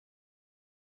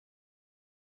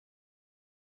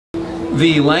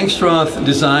The Langstroth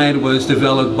design was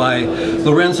developed by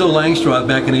Lorenzo Langstroth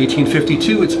back in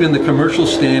 1852. It's been the commercial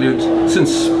standard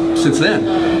since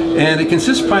then. And it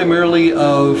consists primarily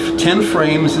of 10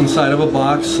 frames inside of a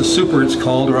box, a super it's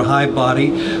called, or a hive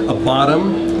body, a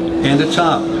bottom, and a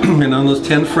top. And on those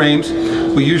 10 frames,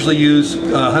 we usually use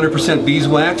 100%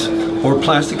 beeswax or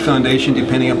plastic foundation,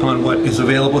 depending upon what is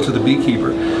available to the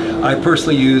beekeeper. I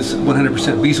personally use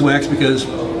 100% beeswax because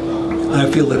I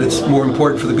feel that it's more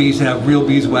important for the bees to have real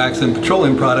beeswax than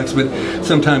petroleum products, but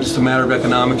sometimes it's a matter of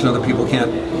economics and other people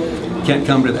can't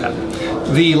come to that.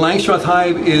 The Langstroth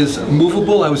hive is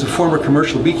movable. I was a former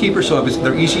commercial beekeeper, so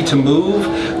they're easy to move,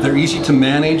 they're easy to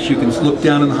manage. You can look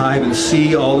down in the hive and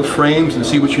see all the frames and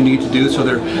see what you need to do, so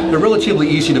they're relatively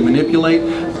easy to manipulate.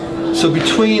 So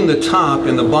between the top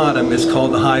and the bottom is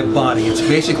called the hive body. It's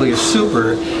basically a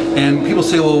super, and people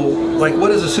say, well, like,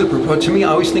 what is a super? But to me, I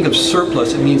always think of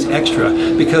surplus. It means extra,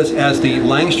 because as the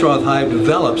Langstroth hive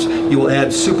develops, you will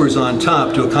add supers on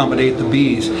top to accommodate the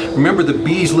bees. Remember, the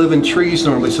bees live in trees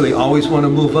normally, so they always want to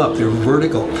move up. They're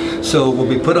vertical. So when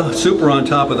we put a super on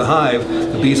top of the hive,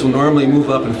 the bees will normally move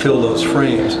up and fill those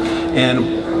frames.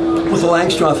 And with the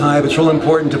Langstroth hive, it's real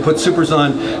important to put supers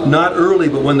on not early,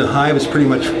 but when the hive is pretty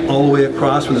much all the way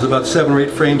across, when there's about 7 or 8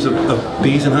 frames of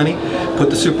bees and honey. Put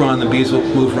the super on, the bees will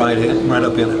move right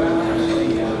up in it.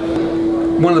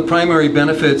 One of the primary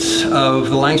benefits of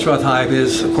the Langstroth hive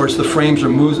is, of course, the frames are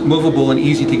movable and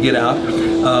easy to get out.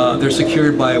 They're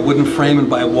secured by a wooden frame and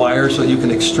by wire, so you can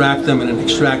extract them in an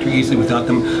extractor easily without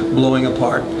them blowing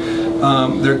apart.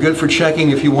 They're good for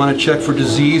checking. If you want to check for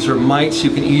disease or mites,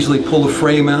 you can easily pull the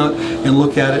frame out and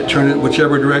look at it, turn it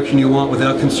whichever direction you want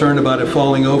without concern about it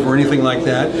falling over or anything like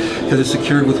that, because it's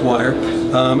secured with wire.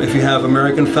 If you have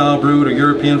American foul brood or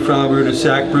European foul brood or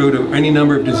sac brood or any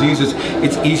number of diseases,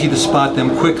 it's easy to spot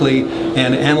them quickly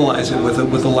and analyze it with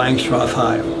the Langstroth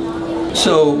hive.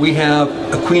 So we have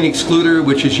a queen excluder,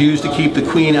 which is used to keep the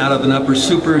queen out of an upper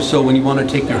super, so when you want to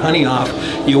take your honey off,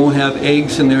 you won't have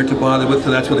eggs in there to bother with, so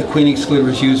that's what a queen excluder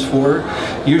is used for.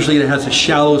 Usually it has a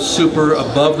shallow super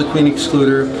above the queen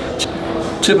excluder.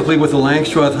 Typically with the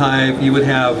Langstroth hive, you would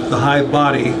have the hive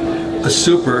body, a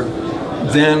super,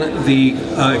 then the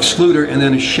excluder, and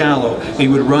then a shallow. And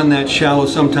you would run that shallow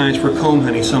sometimes for comb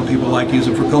honey. Some people like to use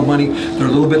them for comb honey. They're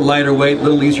a little bit lighter weight, a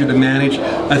little easier to manage.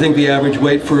 I think the average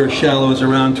weight for a shallow is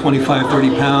around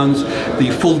 25-30 pounds.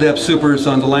 The full depth supers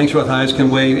on the Langstroth hives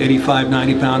can weigh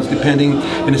 85-90 pounds depending.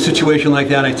 In a situation like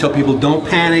that, I tell people, don't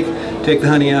panic. Take the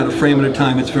honey out a frame at a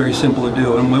time. It's very simple to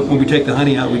do. And when we take the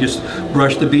honey out, we just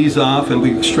brush the bees off and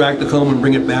we extract the comb and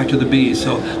bring it back to the bees.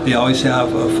 So they always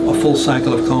have a full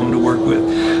cycle of comb to work with.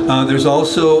 There's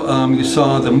also, you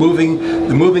saw the moving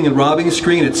and robbing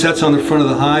screen. It sets on the front of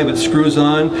the hive. It screws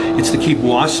on. It's to keep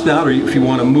wasps out, or if you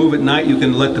want to move at night, you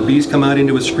can let the bees come out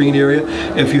into a screen area.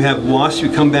 If you have wasps,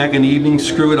 you come back in the evening,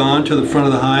 screw it on to the front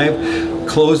of the hive.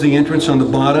 Close the entrance on the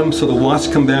bottom, so the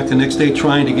wasps come back the next day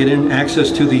trying to get in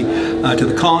access to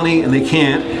the colony, and they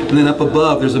can't. And then up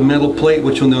above, there's a metal plate,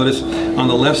 which you'll notice on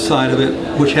the left side of it,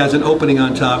 which has an opening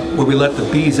on top where we let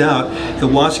the bees out. The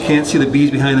wasps can't see the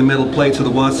bees behind the metal plate, so the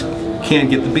wasps can't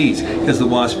get the bees because the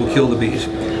wasp will kill the bees.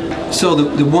 So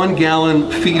the 1 gallon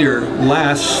feeder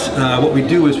lasts, what we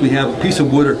do is we have a piece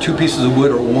of wood or 2 pieces of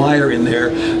wood or wire in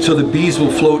there, so the bees will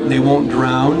float and they won't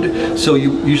drown. So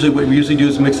what we usually do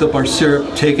is mix up our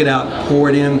syrup, take it out, pour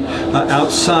it in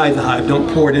outside the hive.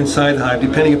 Don't pour it inside the hive,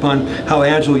 depending upon how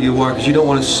agile you are, because you don't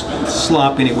want to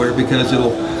slop anywhere because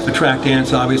it'll attract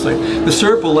ants, obviously. The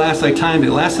syrup will last, I timed it,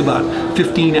 it lasts about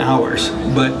 15 hours,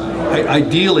 but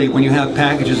ideally when you have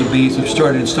packages of bees and you've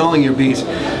started installing your bees,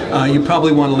 you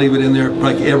probably want to leave it in there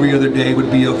like every other day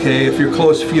would be okay. If you're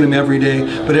close, feed them every day,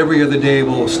 but every other day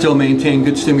will still maintain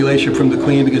good stimulation from the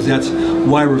queen, because that's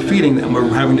why we're feeding them. We're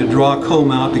having to draw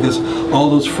comb out because all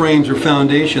those frames are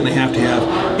foundation. They have to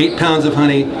have 8 pounds of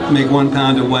honey to make 1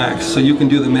 pound of wax. So you can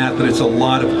do the math, but it's a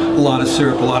lot of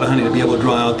syrup, a lot of honey to be able to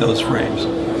draw out those frames.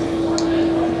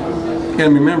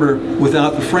 And remember,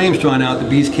 without the frames drawn out, the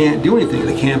bees can't do anything.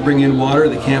 They can't bring in water,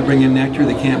 they can't bring in nectar,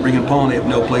 they can't bring in pollen, they have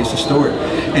no place to store it.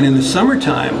 And in the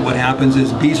summertime, what happens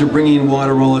is bees are bringing in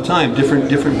water all the time.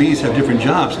 Different bees have different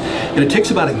jobs. And it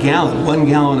takes about 1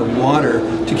 gallon of water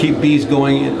to keep bees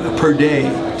going per day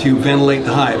to ventilate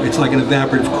the hive. It's like an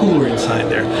evaporative cooler inside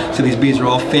there. So these bees are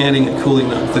all fanning and cooling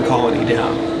the colony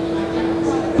down.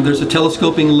 There's a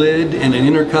telescoping lid and an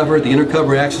inner cover. The inner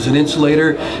cover acts as an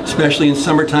insulator, especially in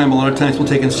summertime. A lot of times we'll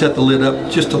take and set the lid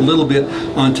up just a little bit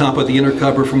on top of the inner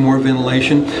cover for more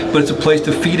ventilation. But it's a place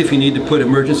to feed if you need to put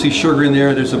emergency sugar in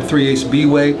there. There's a 3/8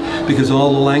 B-way because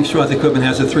all the Langstroth equipment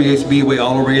has a 3/8 B-way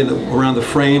all around the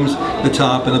frames, the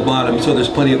top and the bottom. So there's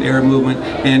plenty of air movement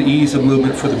and ease of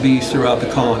movement for the bees throughout the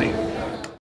colony.